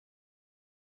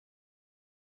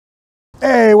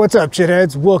Hey, what's up,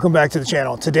 shitheads? Welcome back to the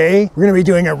channel. Today, we're gonna be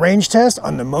doing a range test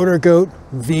on the MotorGoat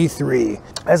V3.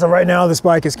 As of right now, this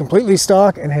bike is completely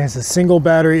stock and has a single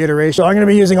battery iteration. So I'm gonna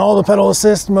be using all the pedal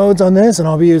assist modes on this, and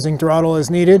I'll be using throttle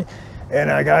as needed. And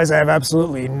guys, I have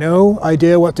absolutely no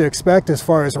idea what to expect as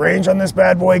far as range on this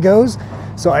bad boy goes.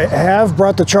 So I have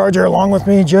brought the charger along with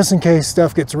me just in case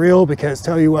stuff gets real, because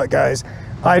tell you what, guys,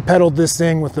 I pedaled this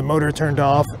thing with the motor turned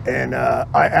off, and I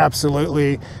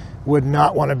absolutely would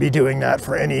not want to be doing that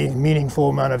for any meaningful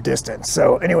amount of distance.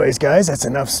 So anyways, guys, that's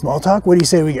enough small talk. What do you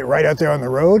say we get right out there on the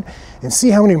road and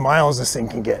see how many miles this thing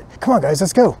can get? Come on, guys,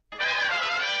 let's go.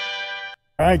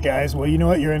 All right, guys, well, you know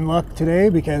what? You're in luck today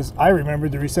because I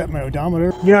remembered to reset my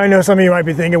odometer. You know, I know some of you might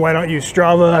be thinking, why don't you use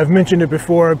Strava? I've mentioned it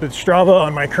before, but Strava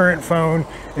on my current phone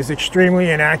is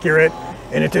extremely inaccurate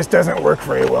and it just doesn't work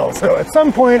very well. So at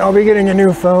some point, I'll be getting a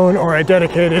new phone or a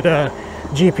dedicated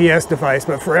GPS device,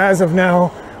 but for as of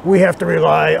now, we have to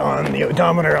rely on the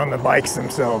odometer on the bikes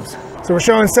themselves. So we're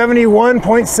showing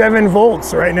 71.7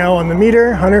 volts right now on the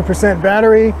meter, 100%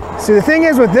 battery. So the thing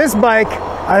is with this bike,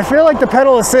 I feel like the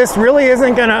pedal assist really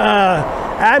isn't gonna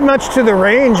add much to the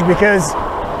range, because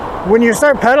when you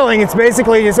start pedaling, it's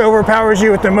basically just overpowers you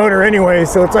with the motor anyway.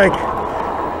 So it's like,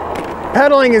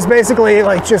 pedaling is basically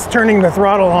like just turning the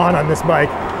throttle on this bike.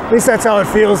 At least that's how it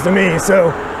feels to me. So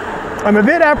I'm a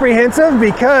bit apprehensive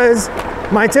because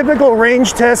my typical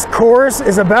range test course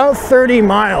is about 30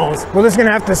 miles. We're just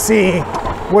gonna have to see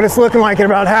what it's looking like at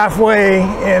about halfway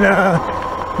and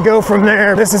go from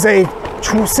there. This is a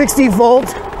 60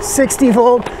 volt,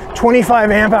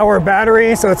 25 amp hour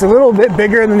battery. So it's a little bit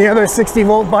bigger than the other 60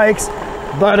 volt bikes,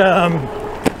 but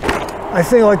I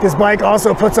feel like this bike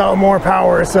also puts out more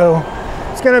power. So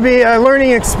it's gonna be a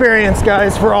learning experience,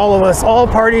 guys, for all of us, all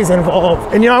parties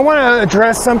involved. And you know, I wanna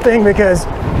address something because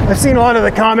I've seen a lot of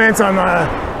the comments on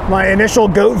my initial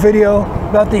GOAT video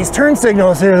about these turn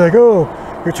signals here. Like, oh,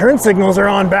 your turn signals are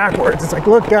on backwards. It's like,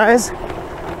 look, guys,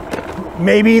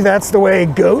 maybe that's the way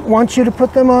GOAT wants you to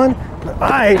put them on, but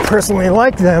I personally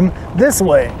like them this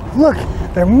way. Look,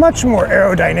 they're much more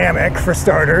aerodynamic for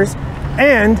starters,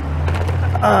 and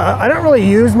I don't really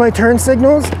use my turn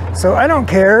signals, so I don't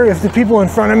care if the people in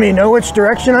front of me know which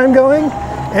direction I'm going.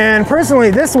 And personally,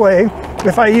 this way,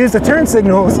 if I use the turn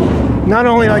signals, not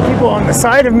only like people on the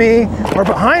side of me or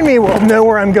behind me will know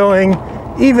where I'm going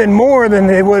even more than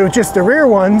they would with just the rear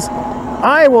ones,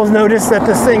 I will notice that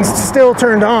this thing's still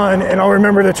turned on and I'll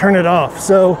remember to turn it off.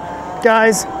 So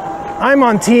guys, I'm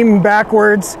on team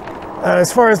backwards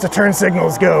as far as the turn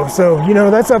signals go. So, you know,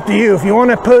 that's up to you. If you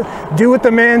want to do what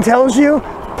the man tells you,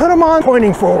 put them on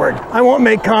pointing forward. I won't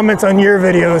make comments on your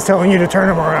videos telling you to turn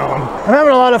them around. I'm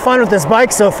having a lot of fun with this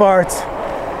bike so far.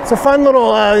 It's a fun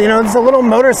little, you know, it's a little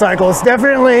motorcycle. It's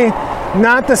definitely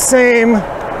not the same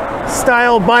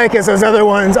style bike as those other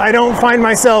ones. I don't find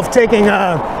myself taking,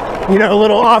 you know,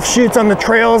 little offshoots on the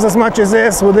trails as much as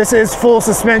this. Well, this is full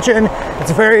suspension. It's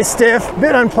very stiff, a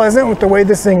bit unpleasant with the way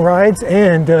this thing rides,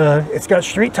 and it's got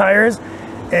street tires,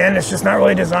 and it's just not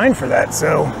really designed for that.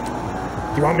 So,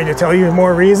 do you want me to tell you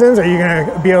more reasons, or are you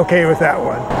gonna be okay with that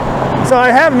one? So I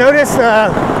have noticed,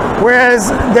 whereas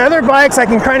the other bikes I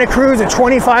can kind of cruise at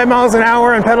 25 miles an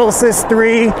hour on pedal assist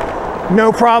 3,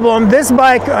 no problem. This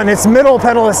bike on its middle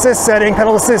pedal assist setting,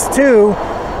 pedal assist 2,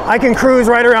 I can cruise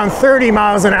right around 30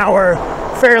 miles an hour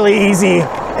fairly easy.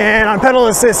 And on pedal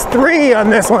assist 3 on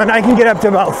this one, I can get up to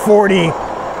about 40,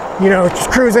 you know,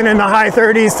 just cruising in the high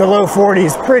 30s to low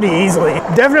 40s pretty easily.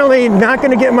 Definitely not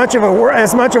going to get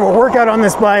as much of a workout on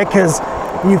this bike because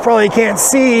you probably can't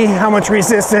see how much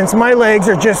resistance. My legs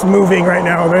are just moving right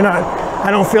now. They're not, I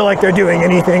don't feel like they're doing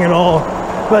anything at all.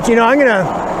 But you know, I'm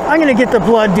gonna get the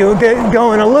blood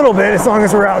going a little bit as long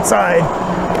as we're outside.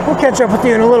 We'll catch up with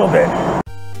you in a little bit.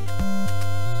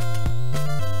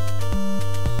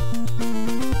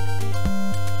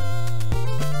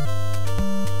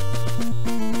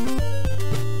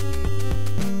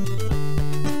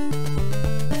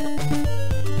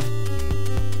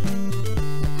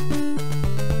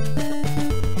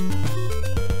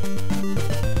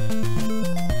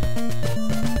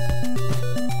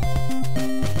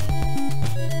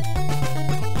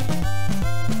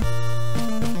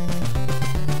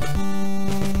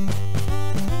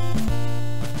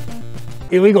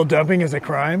 Illegal dumping is a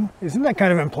crime. Isn't that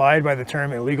kind of implied by the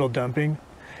term illegal dumping?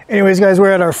 Anyways, guys, we're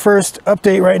at our first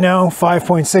update right now,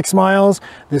 5.6 miles.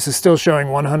 This is still showing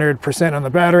 100% on the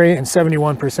battery and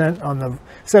 71% on the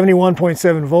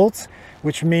 71.7 volts,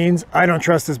 which means I don't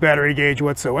trust this battery gauge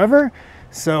whatsoever.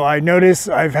 So I noticed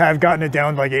I have gotten it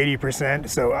down to like 80%.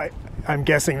 So I'm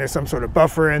guessing there's some sort of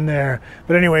buffer in there.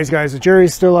 But anyways, guys, the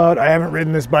jury's still out. I haven't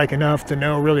ridden this bike enough to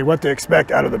know really what to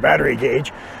expect out of the battery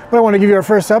gauge. But I want to give you our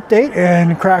first update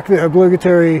and crack the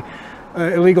obligatory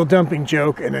illegal dumping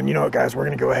joke, and then you know what, guys, we're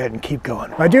gonna go ahead and keep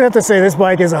going. I do have to say this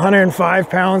bike is 105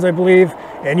 pounds, I believe,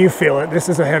 and you feel it. This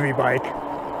is a heavy bike.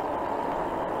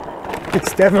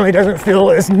 It definitely doesn't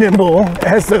feel as nimble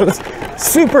as those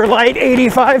super light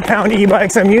 85-pound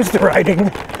e-bikes I'm used to riding.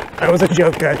 That was a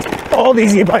joke, guys. All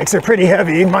these e-bikes are pretty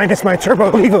heavy, minus my Turbo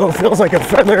Levo feels like a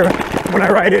feather when I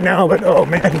ride it now, but oh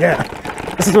man, yeah,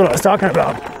 this is what I was talking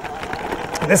about.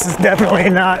 This is definitely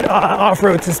not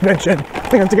off-road suspension. I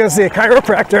think I have to go see a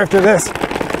chiropractor after this.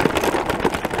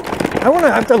 I want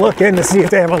to have to look in to see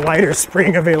if they have a lighter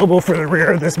spring available for the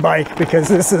rear of this bike, because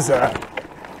this is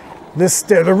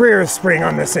the rear spring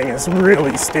on this thing is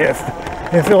really stiff.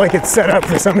 I feel like it's set up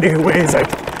for somebody who weighs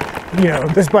like, you know,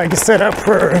 this bike is set up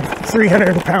for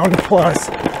 300 pound plus.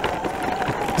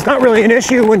 It's not really an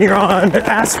issue when you're on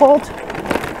asphalt,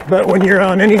 but when you're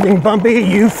on anything bumpy,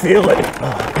 you feel it.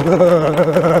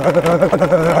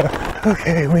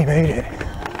 Okay, we made it.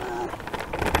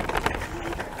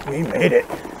 We made it.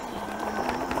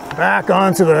 Back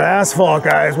onto the asphalt,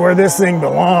 guys, where this thing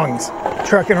belongs.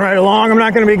 Trucking right along. I'm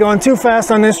not going to be going too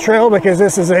fast on this trail because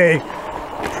this is a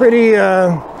pretty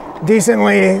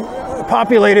decently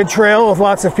populated trail with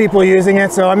lots of people using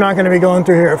it, so I'm not going to be going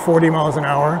through here at 40 miles an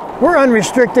hour. We're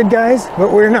unrestricted, guys,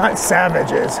 but we're not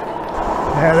savages.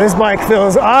 Yeah, this bike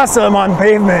feels awesome on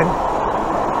pavement.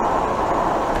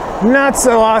 Not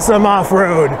so awesome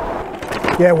off-road.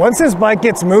 Yeah, once this bike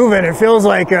gets moving, it feels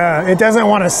like it doesn't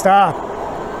want to stop.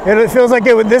 It feels like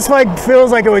this bike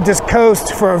feels like it would just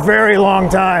coast for a very long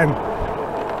time.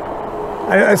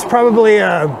 It's probably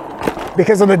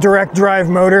because of the direct drive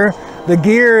motor. The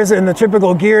gears and the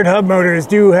typical geared hub motors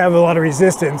do have a lot of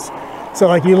resistance. So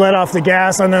like you let off the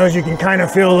gas on those, you can kind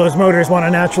of feel those motors want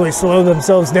to naturally slow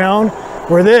themselves down.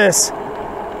 Where this,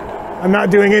 I'm not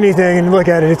doing anything, and look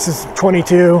at it, it's just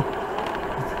 22.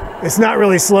 It's not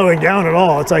really slowing down at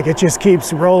all. It's like it just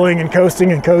keeps rolling and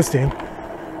coasting and coasting.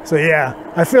 So yeah,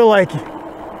 I feel like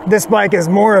this bike is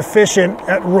more efficient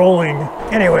at rolling.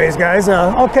 Anyways, guys,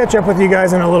 I'll catch up with you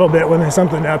guys in a little bit when there's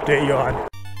something to update you on.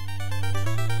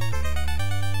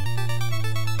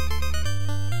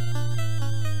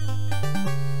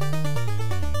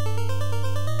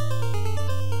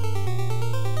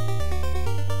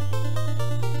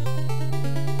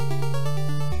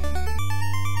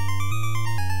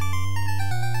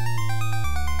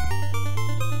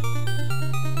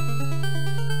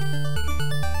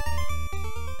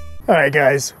 All right,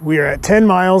 guys, we are at 10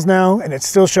 miles now, and it's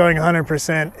still showing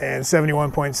 100% and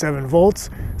 71.7 volts.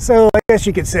 So I guess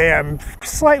you could say I'm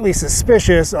slightly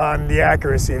suspicious on the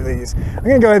accuracy of these. I'm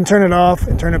gonna go ahead and turn it off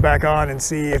and turn it back on and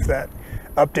see if that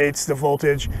updates the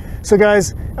voltage. So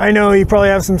guys, I know you probably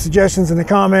have some suggestions in the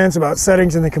comments about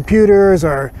settings in the computers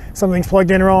or something's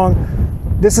plugged in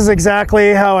wrong. This is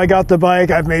exactly how I got the bike.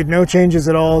 I've made no changes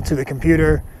at all to the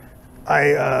computer.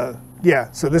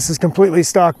 Yeah, so this is completely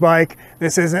stock bike.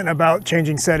 This isn't about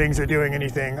changing settings or doing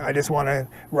anything. I just want to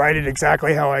ride it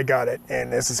exactly how I got it,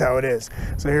 and this is how it is.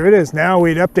 So here it is. Now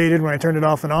we'd updated when I turned it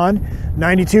off and on.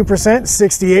 92%,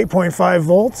 68.5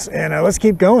 volts, and let's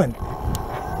keep going.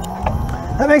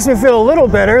 That makes me feel a little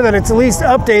better that it's at least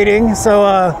updating, so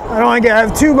I don't want to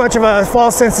have too much of a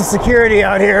false sense of security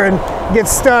out here and get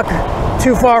stuck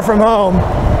too far from home.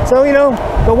 So, you know,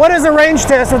 but what is a range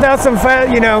test without some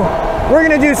fat, you know, we're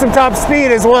going to do some top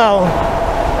speed as well.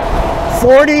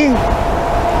 40,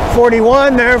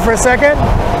 41 there for a second.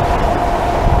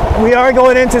 We are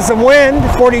going into some wind,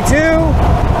 42.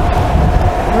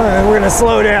 We're going to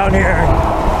slow down here.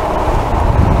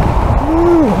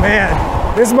 Ooh,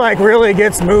 man, this bike really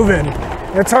gets moving.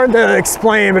 It's hard to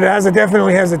explain, but it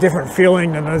definitely has a different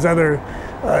feeling than those other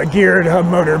geared hub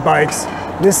motor bikes.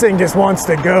 This thing just wants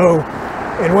to go.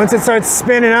 And once it starts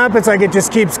spinning up, it's like it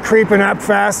just keeps creeping up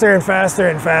faster and faster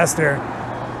and faster.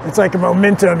 It's like a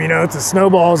momentum, you know, it's a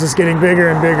snowball, it's just getting bigger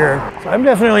and bigger. So I'm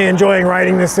definitely enjoying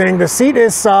riding this thing. The seat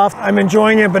is soft, I'm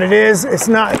enjoying it, but it's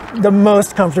not the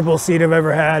most comfortable seat I've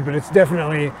ever had, but it's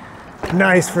definitely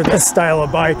nice for this style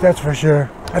of bike, that's for sure.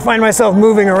 I find myself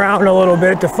moving around a little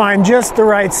bit to find just the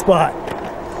right spot.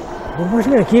 But we're just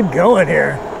gonna keep going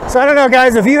here. So I don't know,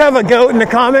 guys, if you have a goat in the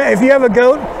comment, if you have a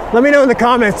goat, let me know in the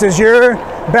comments, does your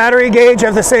battery gauge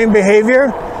have the same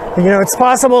behavior? You know, it's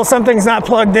possible something's not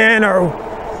plugged in or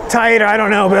tight, I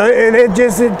don't know, but it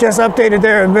just updated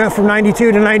there from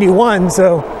 92 to 91,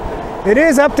 so it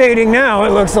is updating now,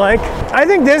 it looks like. I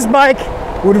think this bike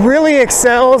would really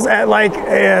excels at like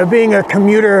being a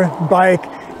commuter bike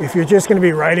if you're just gonna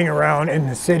be riding around in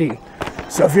the city.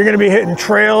 So if you're gonna be hitting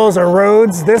trails or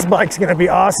roads, this bike's gonna be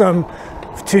awesome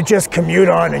to just commute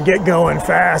on and get going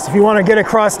fast. If you wanna get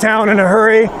across town in a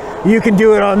hurry, you can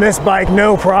do it on this bike,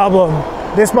 no problem.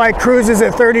 This bike cruises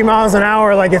at 30 miles an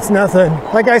hour like it's nothing.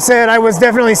 Like I said, I was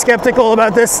definitely skeptical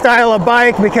about this style of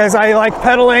bike because I like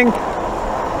pedaling.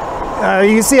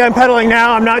 You see I'm pedaling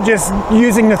now, I'm not just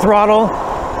using the throttle.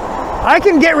 I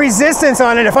can get resistance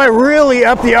on it if I really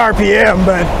up the RPM,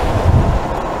 but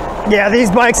yeah, these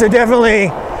bikes are definitely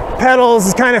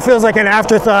pedals. It kind of feels like an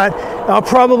afterthought. I'll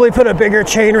probably put a bigger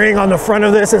chainring on the front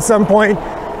of this at some point.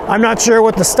 I'm not sure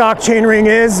what the stock chainring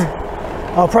is.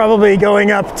 I'll probably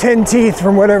going up 10 teeth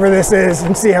from whatever this is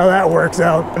and see how that works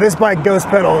out. This bike ghost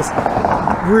pedals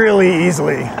really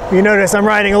easily. You notice I'm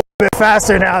riding a little bit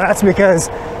faster now. That's because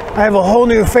I have a whole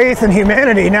new faith in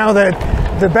humanity now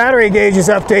that the battery gauge is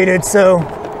updated, so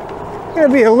I'm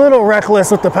gonna be a little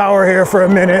reckless with the power here for a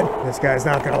minute. This guy's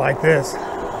not gonna like this.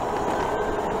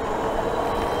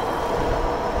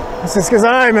 This is because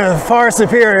I'm a far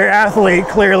superior athlete,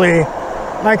 clearly.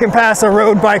 I can pass a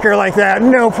road biker like that,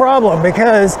 no problem,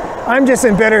 because I'm just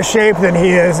in better shape than he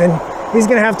is, and he's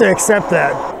gonna have to accept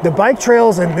that. The bike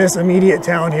trails in this immediate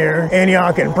town here,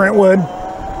 Antioch and Brentwood,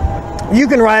 you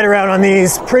can ride around on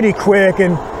these pretty quick,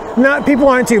 and people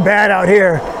aren't too bad out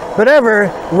here. But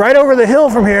right over the hill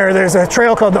from here, there's a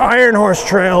trail called the Iron Horse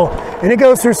Trail, and it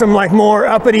goes through some like more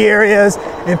uppity areas,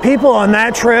 and people on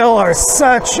that trail are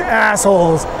such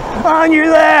assholes. On your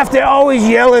left, they always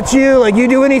yell at you, like you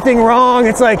do anything wrong,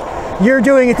 it's like you're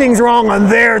doing things wrong on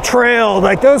their trail.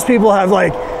 Like those people have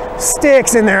like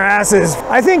sticks in their asses.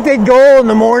 I think they go in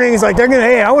the mornings, like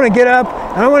hey, I want to get up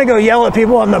and I want to go yell at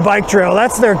people on the bike trail.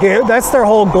 That's their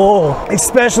whole goal,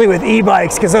 especially with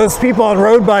e-bikes, because those people on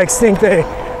road bikes think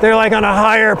they're like on a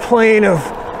higher plane of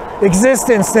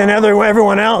existence than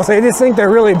everyone else. They just think they're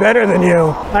really better than you.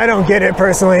 I don't get it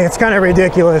personally. It's kind of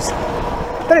ridiculous.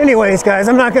 But anyways, guys,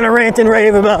 I'm not gonna rant and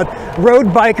rave about road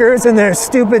bikers and their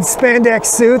stupid spandex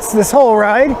suits this whole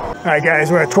ride. All right,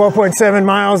 guys, we're at 12.7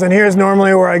 miles, and here's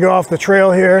normally where I go off the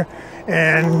trail here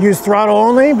and use throttle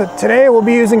only, but today we'll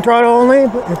be using throttle only,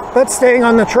 but staying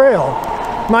on the trail.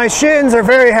 My shins are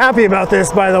very happy about this,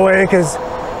 by the way, because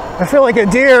I feel like a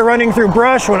deer running through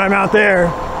brush when I'm out there.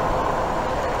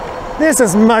 This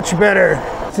is much better.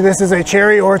 So this is a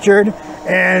cherry orchard,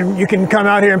 and you can come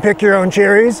out here and pick your own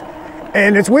cherries.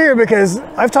 And it's weird because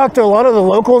I've talked to a lot of the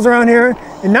locals around here,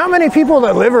 and not many people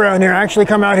that live around here actually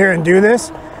come out here and do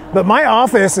this. But my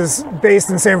office is based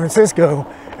in San Francisco,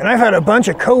 and I've had a bunch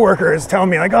of coworkers tell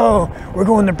me like, oh, we're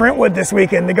going to Brentwood this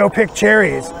weekend to go pick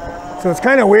cherries. So it's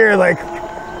kind of weird, like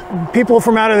people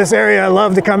from out of this area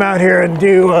love to come out here and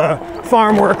do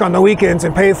farm work on the weekends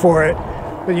and pay for it.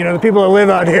 But you know, the people that live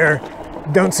out here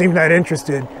don't seem that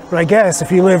interested. But I guess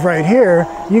if you live right here,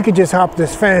 you could just hop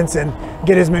this fence and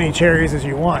get as many cherries as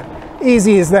you want.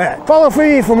 Easy as that. Follow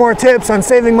me for more tips on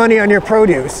saving money on your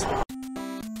produce.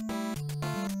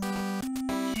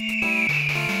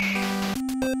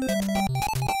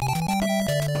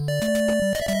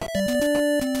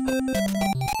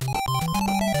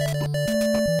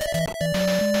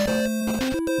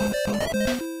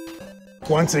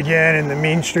 Once again in the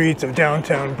mean streets of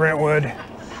downtown Brentwood,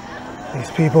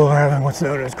 these people are having what's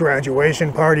known as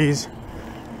graduation parties.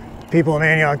 People in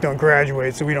Antioch don't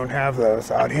graduate, so we don't have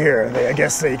those out here. I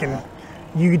guess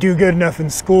you do good enough in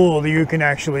school that you can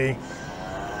actually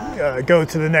go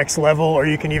to the next level, or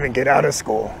you can even get out of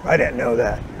school. I didn't know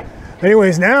that.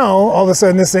 Anyways, now all of a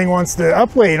sudden this thing wants to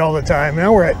uplate all the time.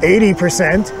 Now we're at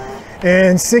 80%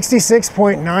 and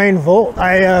 66.9 volt.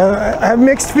 I have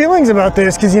mixed feelings about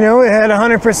this because, you know, it had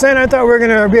 100%. I thought we were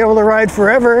gonna be able to ride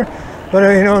forever, but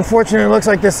you know, unfortunately it looks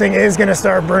like this thing is gonna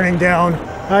start burning down.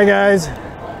 Hi guys,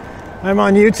 I'm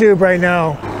on YouTube right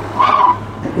now.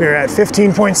 We're at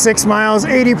 15.6 miles,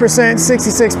 80%,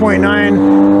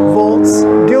 66.9 volts.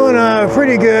 Doing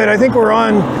pretty good. I think we're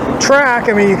on track.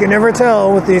 I mean, you can never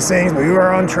tell with these things, but we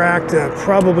are on track to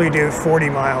probably do 40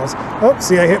 miles. Oh,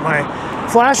 see, I hit my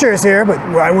flashers here, but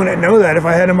I wouldn't know that if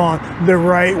I had them on the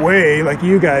right way, like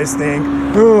you guys think.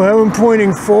 Oh, I'm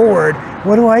pointing forward.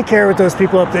 What do I care what those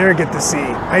people up there get to see?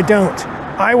 I don't.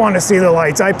 I want to see the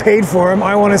lights. I paid for them.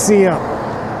 I want to see them.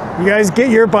 You guys get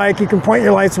your bike, you can point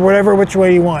your lights which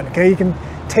way you want, okay? You can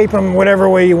tape them whatever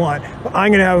way you want. But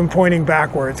I'm gonna have them pointing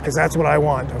backwards because that's what I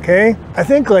want, okay? I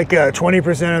think like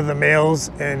 20% of the males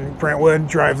in Brentwood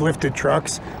drive lifted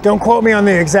trucks. Don't quote me on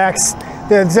the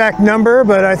exact number,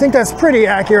 but I think that's pretty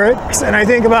accurate. And I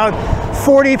think about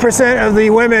 40% of the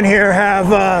women here have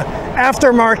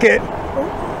aftermarket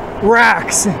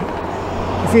racks.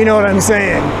 if you know what I'm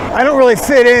saying. I don't really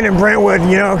fit in Brentwood,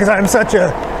 you know, because I'm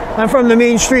from the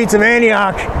mean streets of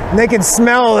Antioch, and they can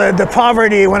smell the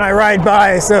poverty when I ride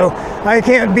by, so I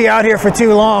can't be out here for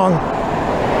too long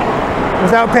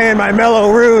without paying my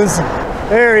mellow ruse.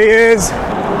 There he is.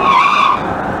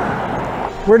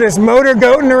 We're just motor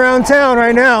goating around town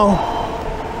right now.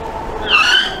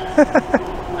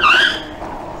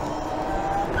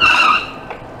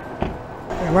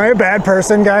 Am I a bad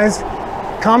person, guys?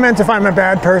 Comment if I'm a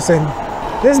bad person.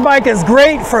 This bike is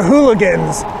great for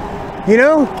hooligans. You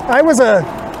know, I was a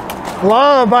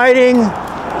law-abiding,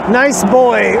 nice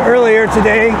boy earlier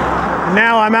today.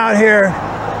 Now I'm out here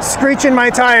screeching my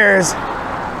tires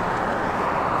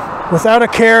without a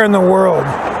care in the world.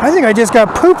 I think I just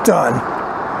got pooped on.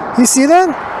 You see that?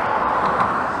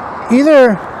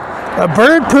 Either a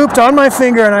bird pooped on my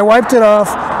finger and I wiped it off,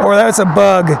 or that's a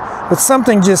bug, but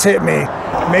something just hit me.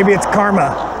 Maybe it's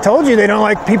karma. Told you they don't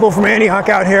like people from Antioch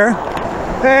out here.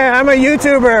 Hey, I'm a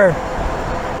YouTuber.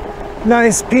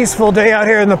 Nice peaceful day out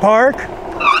here in the park.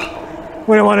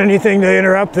 We don't want anything to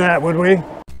interrupt that, would we?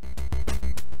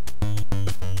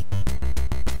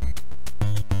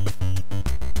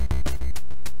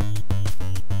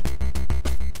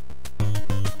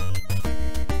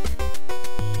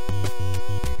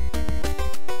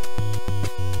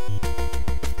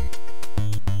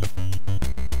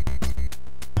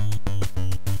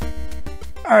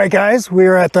 All right, guys, we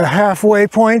are at the halfway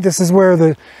point. This is where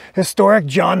the historic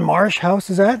John Marsh house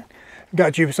is at.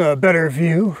 Got you a better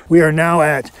view. We are now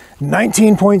at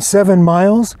 19.7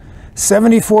 miles,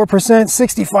 74%,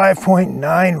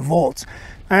 65.9 volts.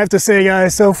 I have to say,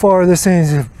 guys, so far this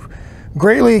is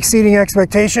greatly exceeding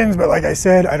expectations, but like I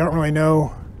said, I don't really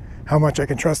know how much I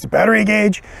can trust the battery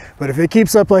gauge, but if it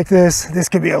keeps up like this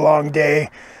could be a long day.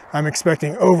 I'm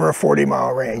expecting over a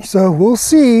 40-mile range, so we'll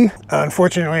see.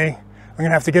 Unfortunately, I'm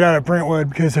gonna have to get out of Brentwood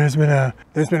because there's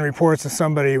been reports of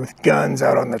somebody with guns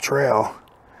out on the trail.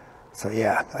 So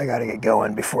yeah, I gotta get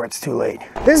going before it's too late.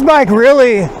 This bike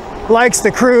really likes to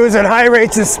cruise at high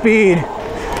rates of speed.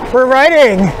 We're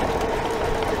riding.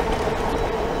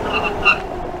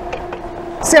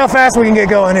 See how fast we can get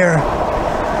going here.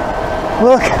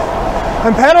 Look,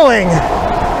 I'm pedaling.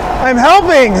 I'm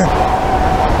helping.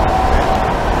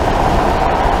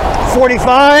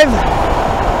 45.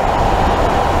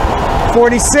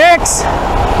 46,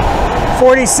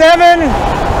 47,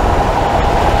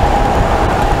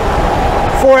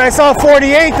 I saw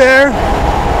 48 there.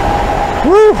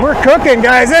 Woo, we're cooking,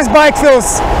 guys. This bike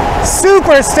feels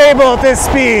super stable at this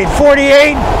speed.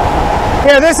 48,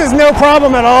 yeah, this is no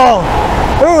problem at all.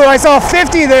 Ooh, I saw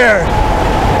 50 there.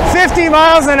 50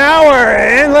 miles an hour,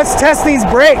 and let's test these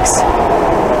brakes.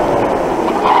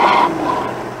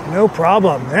 No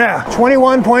problem, yeah.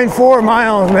 21.4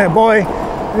 miles, man, boy.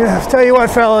 Yeah, I'll tell you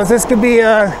what, fellas, this could be,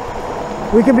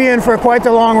 we could be in for quite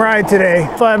the long ride today.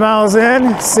 5 miles in,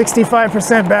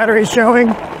 65% battery showing,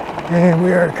 and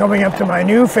we are coming up to my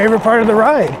new favorite part of the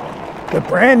ride, the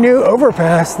brand new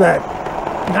overpass that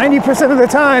 90% of the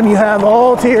time you have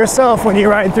all to yourself when you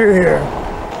ride through here.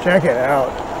 Check it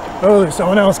out. Oh, there's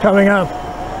someone else coming up.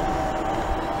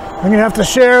 I'm gonna have to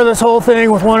share this whole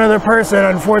thing with one other person,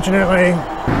 unfortunately.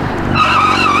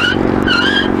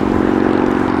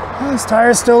 These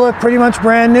tires still look pretty much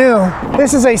brand new.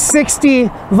 This is a 60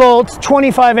 volt,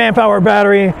 25 amp hour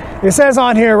battery. It says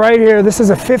on here, right here, this is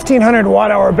a 1500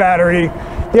 watt hour battery.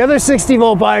 The other 60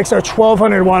 volt bikes are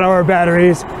 1200 watt hour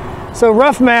batteries. So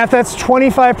rough math, that's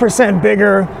 25%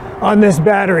 bigger on this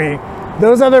battery.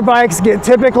 Those other bikes get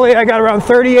typically, I got around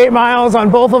 38 miles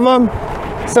on both of them.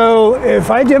 So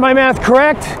if I did my math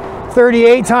correct,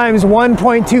 38 times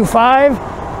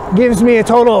 1.25 gives me a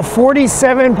total of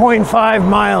 47.5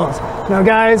 miles. Now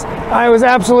guys, I was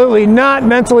absolutely not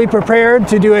mentally prepared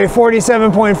to do a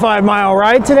 47.5 mile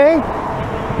ride today,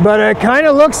 but it kind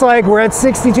of looks like we're at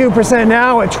 62%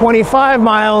 now at 25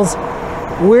 miles.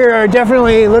 We are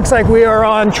definitely, looks like we are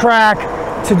on track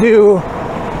to do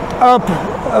up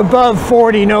above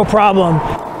 40, no problem.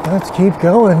 Let's keep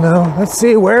going though. Let's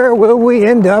see, where will we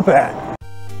end up at?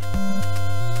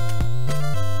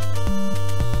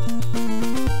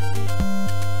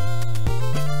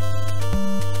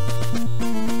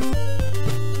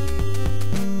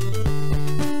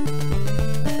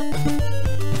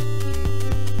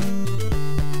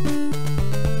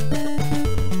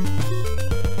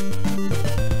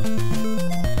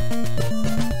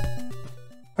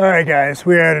 All right, guys,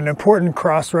 we're at an important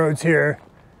crossroads here,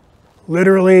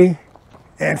 literally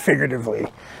and figuratively,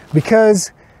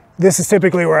 because this is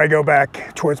typically where I go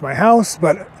back towards my house,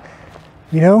 but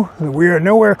you know, we are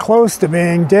nowhere close to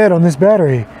being dead on this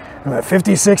battery. I'm at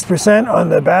 56% on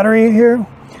the battery here,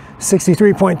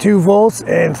 63.2 volts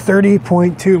and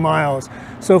 30.2 miles.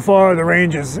 So far, the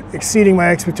range is exceeding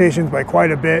my expectations by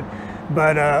quite a bit,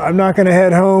 but I'm not gonna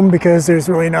head home because there's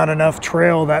really not enough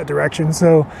trail that direction.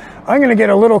 So I'm gonna get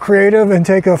a little creative and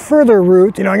take a further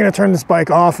route. You know, I'm gonna turn this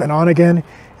bike off and on again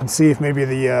and see if maybe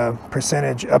the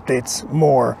percentage updates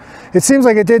more. It seems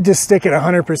like it did just stick at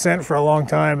 100% for a long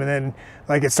time, and then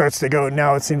like it starts to go,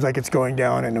 now it seems like it's going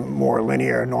down in a more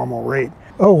linear, normal rate.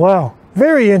 Oh wow,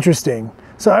 very interesting.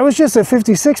 So I was just at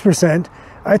 56%.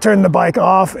 I turned the bike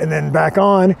off and then back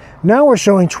on. Now we're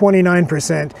showing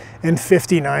 29% and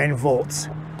 59 volts.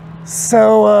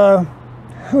 So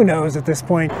who knows at this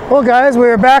point? Well guys,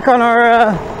 we're back on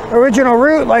our original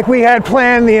route like we had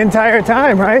planned the entire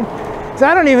time, right? So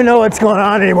I don't even know what's going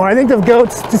on anymore. I think the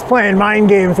goat's just playing mind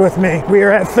games with me. We are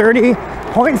at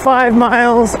 30.5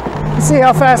 miles. Let's see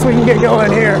how fast we can get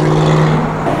going here.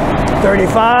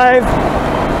 35,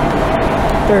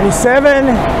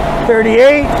 37,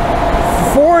 38,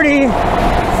 40,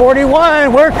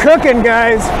 41, we're cooking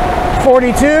guys.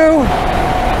 42,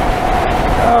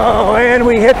 oh, and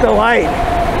we hit the light.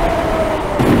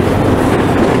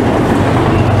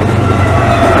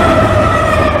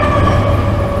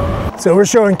 So we're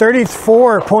showing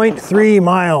 34.3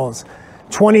 miles,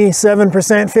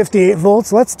 27%, 58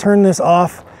 volts. Let's turn this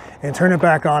off and turn it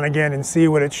back on again and see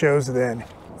what it shows then.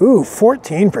 Ooh,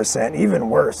 14%, even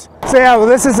worse. So yeah, well,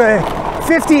 this is a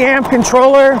 50 amp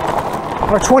controller,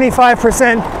 or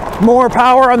 25% more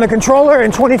power on the controller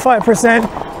and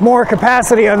 25% more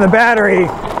capacity on the battery.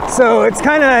 So it's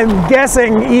kind of, I'm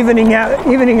guessing, evening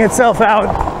itself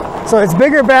out. So it's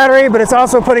bigger battery, but it's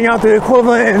also putting out the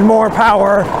equivalent and more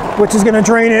power, which is going to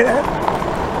drain it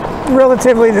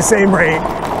relatively the same rate.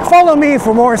 Follow me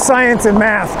for more science and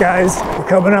math, guys. We're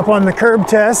coming up on the curb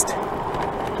test.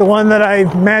 The one that I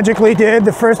magically did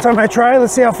the first time I tried.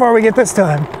 Let's see how far we get this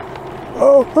time.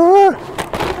 Oh,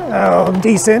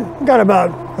 decent. Got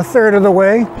about a third of the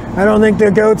way. I don't think the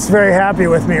goat's very happy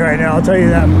with me right now, I'll tell you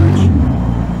that much.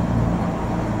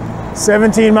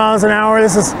 17 miles an hour.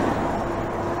 This is,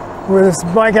 with this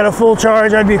bike at a full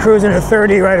charge, I'd be cruising at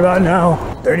 30 right about now.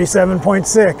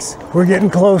 37.6. We're getting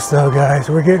close though, guys.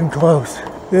 We're getting close.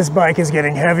 This bike is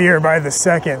getting heavier by the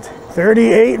second.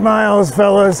 38 miles,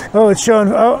 fellas. Oh, it's showing,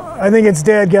 oh, I think it's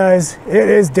dead, guys. It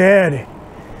is dead.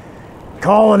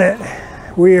 Calling it.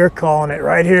 We are calling it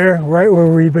right here, right where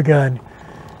we begun.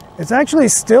 It's actually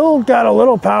still got a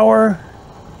little power,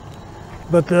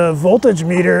 but the voltage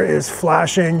meter is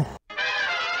flashing.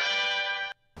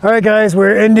 All right, guys,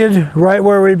 we're ended right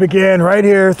where we began, right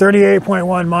here,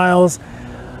 38.1 miles.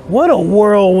 What a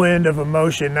whirlwind of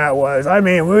emotion that was. I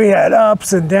mean, we had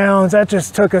ups and downs. That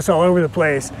just took us all over the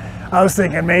place. I was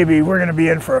thinking maybe we're gonna be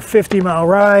in for a 50-mile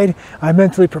ride. I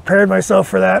mentally prepared myself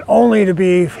for that, only to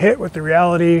be hit with the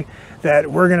reality that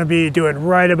we're gonna be doing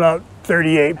right about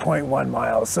 38.1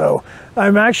 miles. So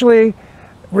I'm actually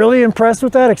really impressed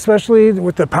with that, especially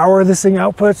with the power this thing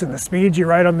outputs and the speeds you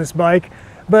ride on this bike.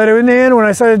 But in the end, when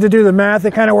I started to do the math,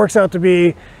 it kind of works out to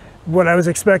be what I was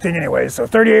expecting anyway. So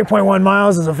 38.1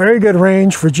 miles is a very good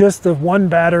range for just the one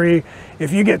battery.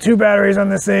 If you get two batteries on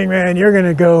this thing, man, you're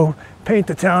gonna go paint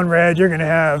the town red. You're gonna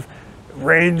have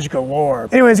range galore.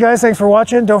 Anyways, guys, thanks for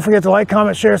watching. Don't forget to like,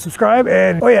 comment, share, subscribe,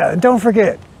 and oh yeah, and don't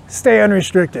forget, stay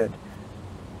unrestricted.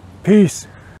 Peace.